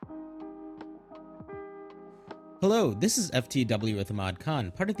Hello, this is FTW with Imad Khan,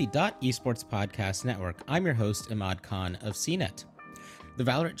 part of the Esports Podcast Network. I'm your host, Imad Khan of CNET. The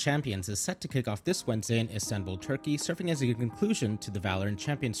Valorant Champions is set to kick off this Wednesday in Istanbul, Turkey, serving as a conclusion to the Valorant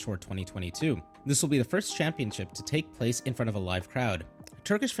Champions Tour 2022. This will be the first championship to take place in front of a live crowd.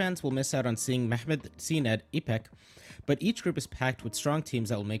 Turkish fans will miss out on seeing Mehmet Sined İpek, but each group is packed with strong teams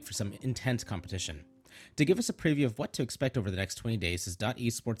that will make for some intense competition. To give us a preview of what to expect over the next 20 days is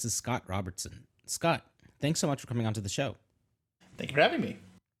Esports' Scott Robertson. Scott, thanks so much for coming onto the show. Thank you for having me.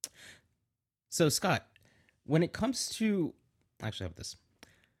 So, Scott, when it comes to... Actually, I have this.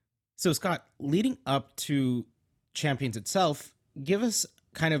 So, Scott, leading up to Champions itself, give us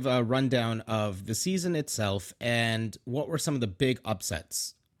kind of a rundown of the season itself and what were some of the big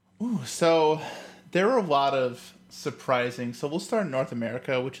upsets? So there were a lot of surprising. So we'll start in North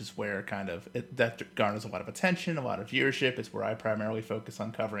America, which is where that garners a lot of attention, a lot of viewership. It's where I primarily focus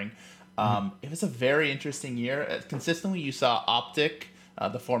on covering. It was a very interesting year. Consistently, you saw Optic,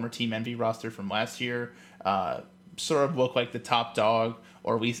 the former Team Envy roster from last year, sort of look like the top dog,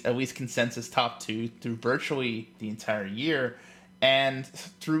 or at least consensus top two through virtually the entire year. And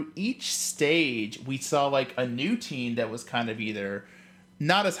through each stage, we saw like a new team that was kind of either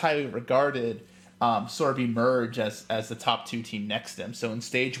not as highly regarded, sort of emerge as the top two team next to them. So in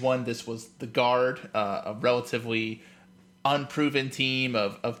stage one, this was the Guard, a relatively unproven team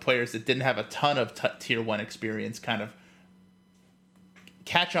of players that didn't have a ton of tier one experience, kind of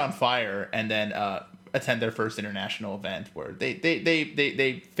catch on fire and then attend their first international event where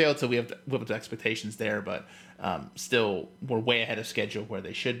they failed to live up to expectations there, but still were way ahead of schedule where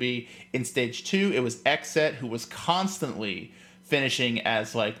they should be. In stage two, it was XSET, who was constantly finishing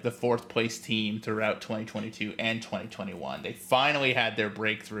as like the fourth place team throughout 2022 and 2021. They finally had their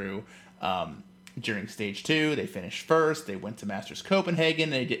breakthrough during stage two. They finished first. They went to Masters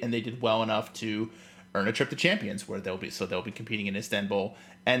Copenhagen, and they did well enough to earn a trip to Champions, where they'll be competing in Istanbul.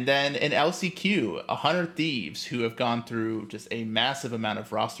 And then in LCQ, 100 Thieves, who have gone through just a massive amount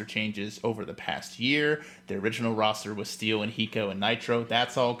of roster changes over the past year. Their original roster was Steel and Hiko and Nitro.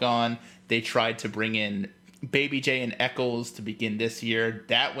 That's all gone. They tried to bring in Baby J and Eccles to begin this year.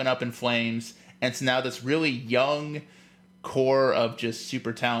 That went up in flames. And so now this really young core of just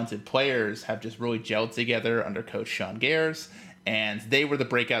super talented players have just really gelled together under coach Sean Gares. And they were the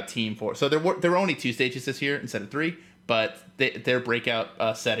breakout team for... So there were only two stages this year instead of three. But their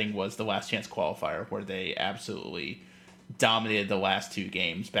breakout setting was the Last Chance qualifier, where they absolutely dominated the last two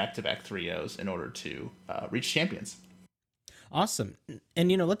games, back-to-back 3-0s, in order to reach Champions. Awesome.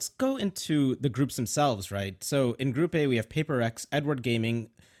 And, let's go into the groups themselves, right? So in Group A, we have PaperX, Edward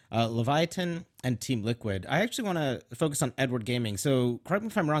Gaming, Leviathan, and Team Liquid. I actually want to focus on Edward Gaming. So correct me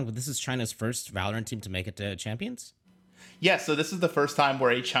if I'm wrong, but this is China's first Valorant team to make it to Champions? Yeah, so this is the first time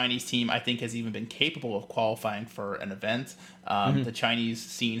where a Chinese team, I think, has even been capable of qualifying for an event. The Chinese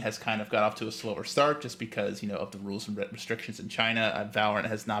scene has kind of got off to a slower start just because, of the rules and restrictions in China. Valorant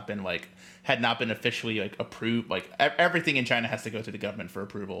had not been officially approved. Everything in China has to go to the government for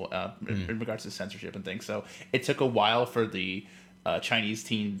approval in regards to censorship and things. So it took a while for the Chinese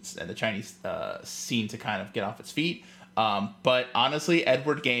teams and the Chinese scene to kind of get off its feet. But honestly,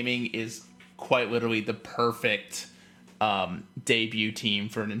 Edward Gaming is quite literally the perfect debut team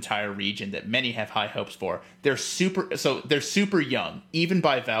for an entire region that many have high hopes for. They're super young, even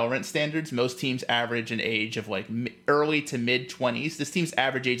by Valorant standards. Most teams average an age of early to mid 20s. This team's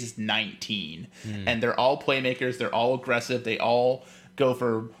average age is 19, and they're all playmakers. They're all aggressive. They all go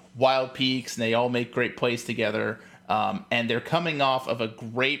for wild peaks, and they all make great plays together. And they're coming off of a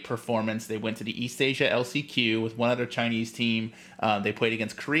great performance. They went to the East Asia LCQ with one other Chinese team. They played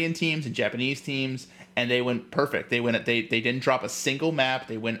against Korean teams and Japanese teams, and they went perfect. They didn't drop a single map.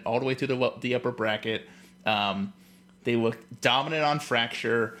 They went all the way through the upper bracket. They looked dominant on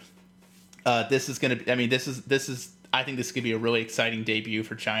Fracture. I think this could be a really exciting debut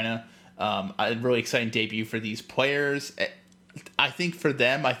for China. A really exciting debut for these players. I think for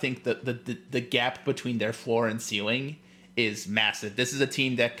them, the gap between their floor and ceiling is massive. This is a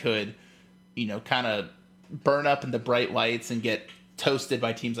team that could, kind of burn up in the bright lights and get toasted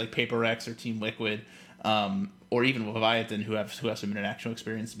by teams like PaperX or Team Liquid, or even Leviathan, who have some international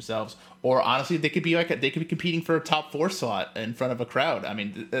experience themselves. Or honestly, they could be competing for a top 4 slot in front of a crowd. I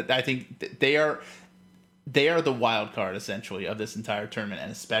mean, I think they are the wild card, essentially, of this entire tournament,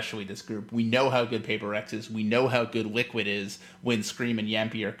 and especially this group. We know how good PaperX is. We know how good Liquid is when Scream and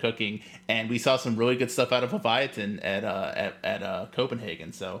Yampi are cooking. And we saw some really good stuff out of Leviathan at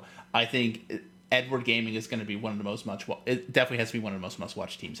Copenhagen. So I think Edward Gaming is going to be one of the most it definitely has to be one of the most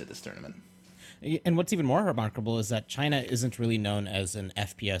must-watch teams at this tournament. And what's even more remarkable is that China isn't really known as an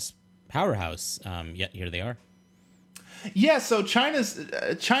FPS powerhouse, yet here they are. Yeah, so China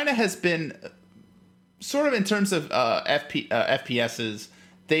has been sort of in terms of FPSs,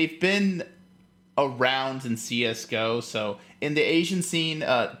 they've been around in CS:GO. So in the Asian scene,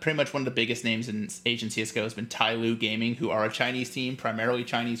 pretty much one of the biggest names in Asian CS:GO has been Tyloo Gaming, who are a Chinese team, primarily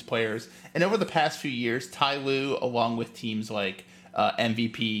Chinese players. And over the past few years, Tyloo, along with teams like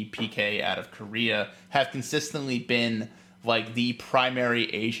MVP, PK out of Korea, have consistently been like the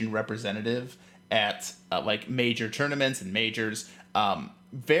primary Asian representative at like major tournaments and majors.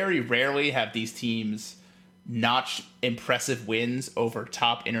 Very rarely have these teams notch impressive wins over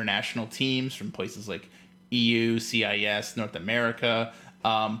top international teams from places like EU, CIS, North America.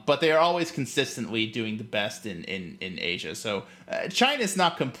 But they are always consistently doing the best in Asia. So China's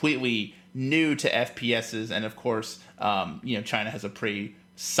not completely new to FPSs, and of course, China has a pretty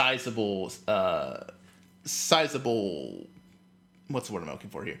sizable what's the word I'm looking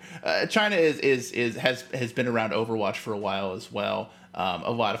for here? China has been around Overwatch for a while as well.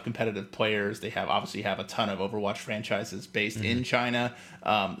 A lot of competitive players. They obviously have a ton of Overwatch franchises based in China.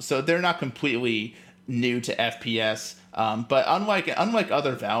 So they're not completely new to FPS. But unlike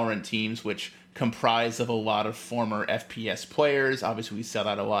other Valorant teams, which comprise of a lot of former FPS players, obviously we sell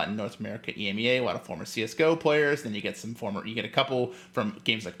out a lot in North America, EMEA, a lot of former CS:GO players. Then you get a couple from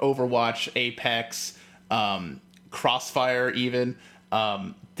games like Overwatch, Apex, Crossfire even.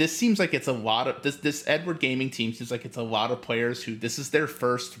 This seems like it's a lot of this Edward Gaming team seems like it's a lot of players who this is their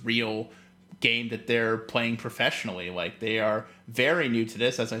first real game that they're playing professionally. Like they are very new to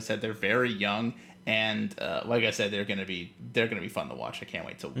this. As I said, they're very young, and like I said, they're gonna be fun to watch. I can't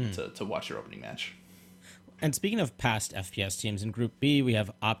wait to watch their opening match. And speaking of past FPS teams, in Group B we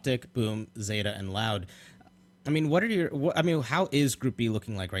have Optic, Boom, Zeta, and Loud. I mean, how is Group B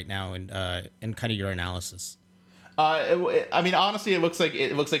looking like right now, and kind of your analysis? Honestly, it looks like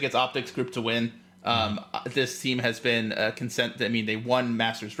it's Optic's group to win. This team has been they won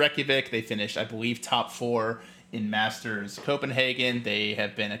Masters Reykjavik. They finished, I believe, top 4 in Masters Copenhagen. They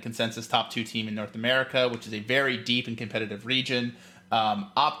have been a consensus top 2 team in North America, which is a very deep and competitive region.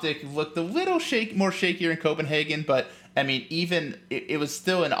 Optic looked a little more shakier in Copenhagen, but I mean, even it was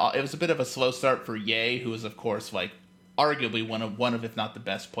still it was a bit of a slow start for Ye, who is of course like arguably one of if not the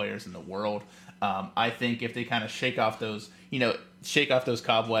best players in the world. I think if they kind of shake off those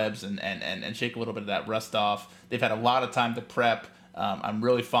cobwebs and shake a little bit of that rust off, they've had a lot of time to prep. I'm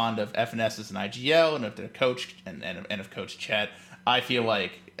really fond of FNS as an IGL and of their coach and of Coach Chet. I feel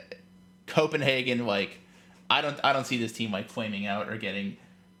like Copenhagen, like I don't see this team like flaming out or getting.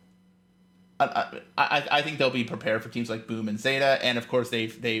 I think they'll be prepared for teams like Boom and Zeta, and of course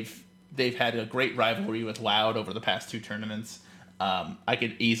they've had a great rivalry with Loud over the past 2 tournaments.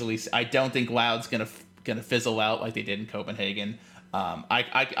 I don't think Loud's gonna fizzle out like they did in Copenhagen.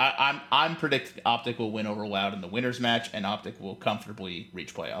 I'm predicting Optic will win over Loud in the winners match, and Optic will comfortably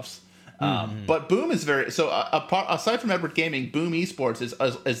reach playoffs. But Boom is aside from Edward Gaming, Boom Esports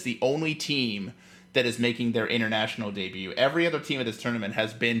is the only team that is making their international debut. Every other team at this tournament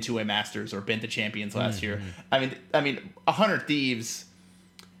has been to a Masters or been to Champions last year. I mean, 100 Thieves.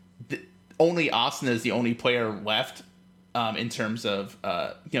 Only Asuna is the only player left. In terms of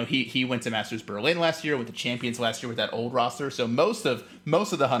he went to Masters Berlin last year, with the Champions last year with that old roster. So most of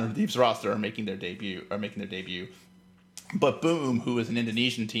the 100 Thieves roster are making their debut. But Boom, who is an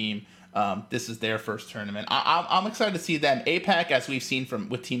Indonesian team, this is their first tournament. I'm excited to see them. APAC, as we've seen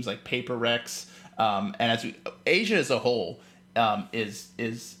with teams like Paper Rex, and Asia as a whole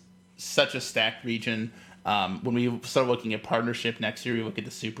is such a stacked region. When we start looking at partnership next year, we look at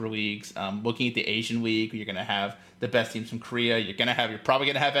the Super Leagues, looking at the Asian League, you're going to have the best teams from Korea. You're probably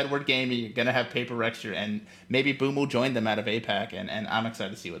going to have Edward Gaming. You're going to have Paper Rex, and maybe Boom will join them out of APAC, and I'm excited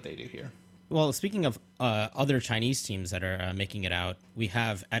to see what they do here. Well, speaking of other Chinese teams that are making it out, we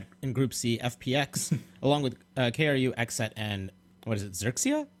have in Group C FPX, along with KRU, XSET, and what is it,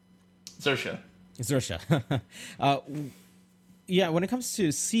 Xerxia? Xerxia. Yeah, when it comes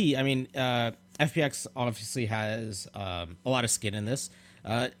to C, I mean, FPX obviously has a lot of skin in this.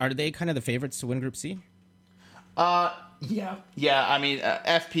 Are they kind of the favorites to win Group C? Yeah. I mean,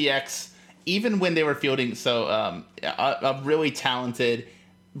 FPX, even when they were fielding a really talented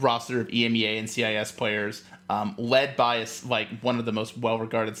roster of EMEA and CIS players, led by one of the most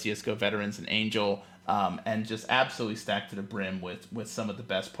well-regarded CS:GO veterans in Angel, and just absolutely stacked to the brim with some of the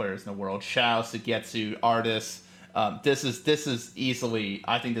best players in the world. Shao, Sugetsu, Artis. This is easily,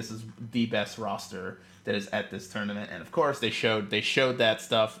 I think this is the best roster that is at this tournament, and of course they showed that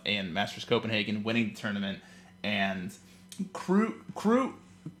stuff in Masters Copenhagen, winning the tournament. And Crew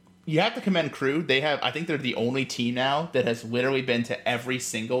you have to commend Crew. I think they're the only team now that has literally been to every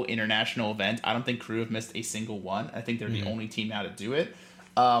single international event. I don't think Crew have missed a single one. I think they're the only team now to do it.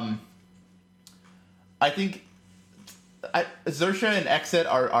 I think Xerxia and Exit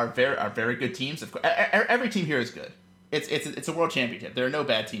are very good teams. Every team here is good. It's a world championship. There are no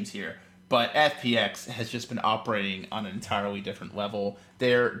bad teams here. But FPX has just been operating on an entirely different level.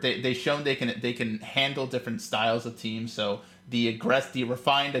 They've shown they can handle different styles of teams. So the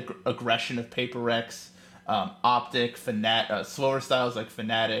refined aggression of Paper Rex, Optic, slower styles like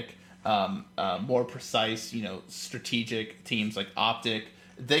Fnatic, more precise, strategic teams like Optic.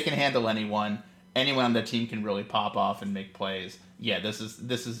 They can handle anyone. Anyone on the team can really pop off and make plays. Yeah, this is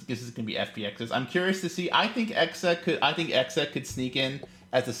gonna be FPX's. I'm curious to see. I think Exec could sneak in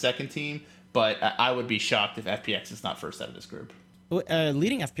as the second team, but I would be shocked if FPX is not first out of this group.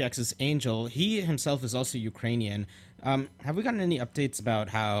 Leading FPX is Angel. He himself is also Ukrainian. Have we gotten any updates about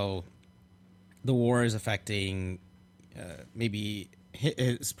how the war is affecting maybe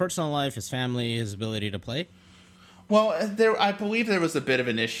his personal life, his family, his ability to play? Well, I believe there was a bit of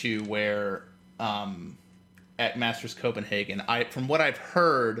an issue where at Masters Copenhagen, from what I've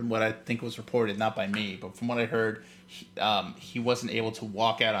heard and what I think was reported, not by me, but from what I heard, he wasn't able to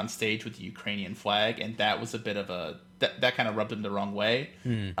walk out on stage with the Ukrainian flag, and that was a bit of that kind of rubbed him the wrong way.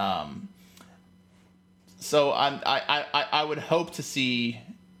 So I would hope to see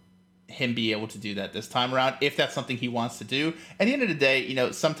him be able to do that this time around, if that's something he wants to do. At the end of the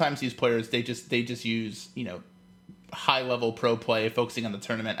day, sometimes these players they just use high level pro play, focusing on the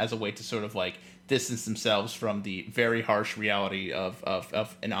tournament as a way to sort of like distance themselves from the very harsh reality of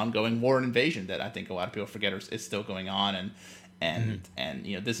an ongoing war and invasion that I think a lot of people forget is still going on, and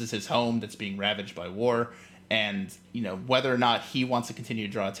this is his home that's being ravaged by war, and whether or not he wants to continue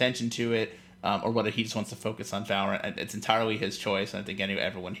to draw attention to it, or whether he just wants to focus on Valorant, it's entirely his choice. And I think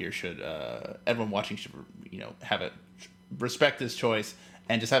everyone here should, everyone watching should, respect his choice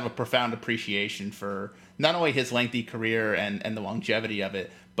and just have a profound appreciation for not only his lengthy career and the longevity of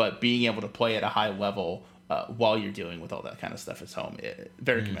it, but being able to play at a high level while you're dealing with all that kind of stuff at home.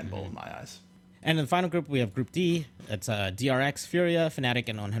 Very commendable in my eyes. And in the final group, we have Group D. It's DRX, Furia, Fnatic,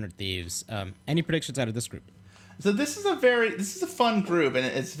 and 100 Thieves. Any predictions out of this group? So this is a fun group, and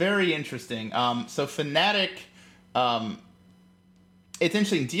it's very interesting. So Fnatic, it's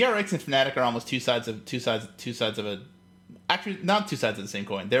interesting. DRX and Fnatic are almost two sides of a. Actually, not two sides of the same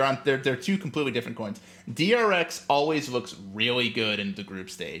coin. They're two completely different coins. DRX always looks really good in the group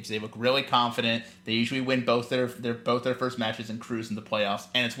stage. They look really confident. They usually win both their first matches and cruise into playoffs.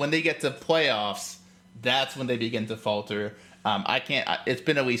 And it's when they get to playoffs that's when they begin to falter. It's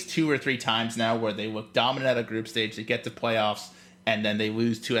been at least 2 or 3 times now where they look dominant at a group stage. They get to playoffs and then they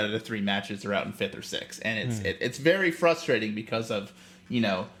lose 2 out of the 3 matches. They're out in 5th or 6th, and it's very frustrating because of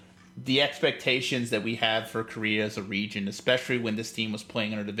the expectations that we have for Korea as a region, especially when this team was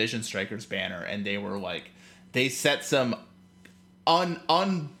playing under Division Strikers banner, and they were they set some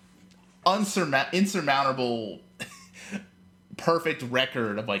insurmountable perfect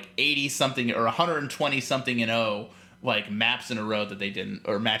record of 80 something or 120 something and maps in a row that they didn't,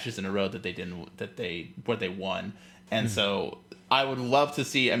 or matches in a row that they didn't, where they won. And so I would love to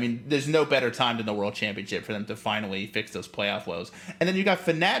see, there's no better time than the World Championship for them to finally fix those playoff lows. And then you got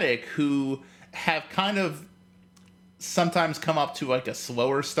Fnatic, who have kind of sometimes come up to a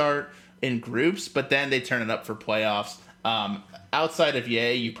slower start in groups, but then they turn it up for playoffs. Outside of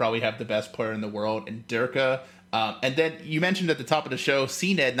Ye, you probably have the best player in the world in Durka. And then you mentioned at the top of the show,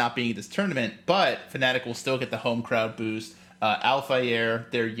 CNED not being in this tournament, but Fnatic will still get the home crowd boost. Alphayer,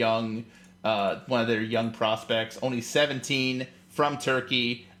 their young, one of their young prospects, only 17, from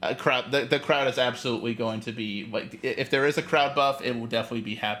Turkey. The crowd is absolutely going to be if there is a crowd buff, it will definitely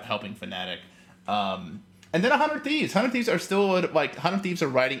be helping Fnatic. And then 100 Thieves. 100 Thieves are still 100 Thieves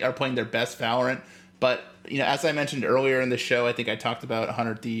are playing their best Valorant, but as I mentioned earlier in the show, I think I talked about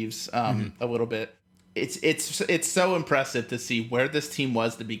 100 Thieves a little bit. It's so impressive to see where this team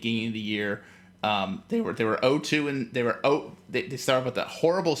was at the beginning of the year. They were 0-2 and they started with a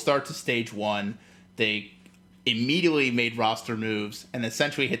horrible start to stage 1. They immediately made roster moves and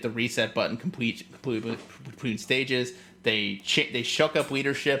essentially hit the reset button completely between stages. They shook up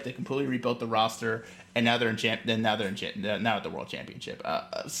leadership. They completely rebuilt the roster, and now they're at the World Championship.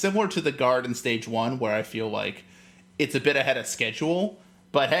 Similar to the Guard in stage 1, where I feel like it's a bit ahead of schedule.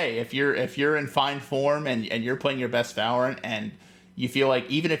 But hey, if you're in fine form and you're playing your best Valorant, and you feel like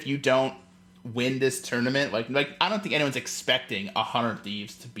even if you don't win this tournament, I don't think anyone's expecting 100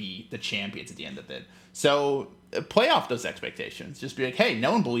 Thieves to be the champions at the end of it. So play off those expectations. Just be hey,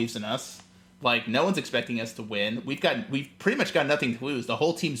 no one believes in us, Like, no one's expecting us to win. We've pretty much got nothing to lose. The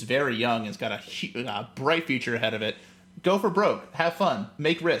whole team's very young. It's got a bright future ahead of it. Go for broke. Have fun.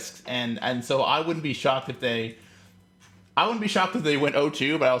 Make risks. And so I wouldn't be shocked if they went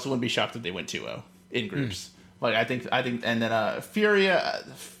 0-2, but I also wouldn't be shocked if they went 2-0 in groups. Like, I think, and then Furia,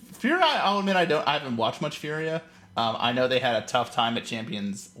 I'll admit I haven't watched much Furia. I know they had a tough time at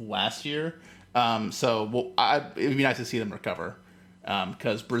Champions last year. So it would be nice to see them recover.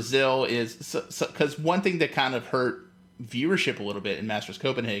 Because Brazil because one thing that kind of hurt viewership a little bit in Masters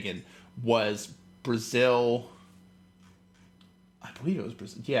Copenhagen was Brazil. I believe it was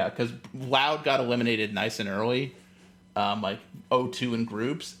Brazil. Yeah, because Loud got eliminated nice and early, like 0-2 in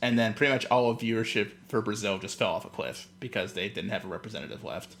groups, and then pretty much all of viewership for Brazil just fell off a cliff because they didn't have a representative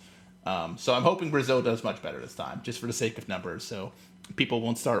left. So I'm hoping Brazil does much better this time, just for the sake of numbers. So people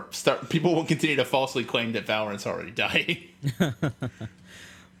won't people won't continue to falsely claim that Valorant's already dying.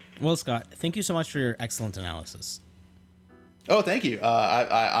 Well, Scott, thank you so much for your excellent analysis. Oh, thank you.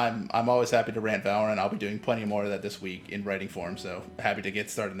 I'm always happy to rant Valorant. I'll be doing plenty more of that this week in writing form, so happy to get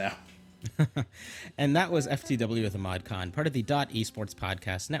started now. And that was FTW with Ahmad Khan, part of the Esports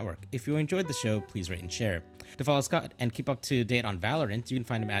Podcast Network. If you enjoyed the show, please rate and share. To follow Scott and keep up to date on Valorant, you can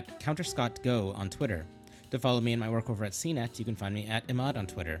find him at CounterScottGo on Twitter. To follow me and my work over at CNET, you can find me at Imad on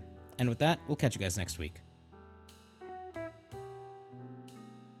Twitter. And with that, we'll catch you guys next week.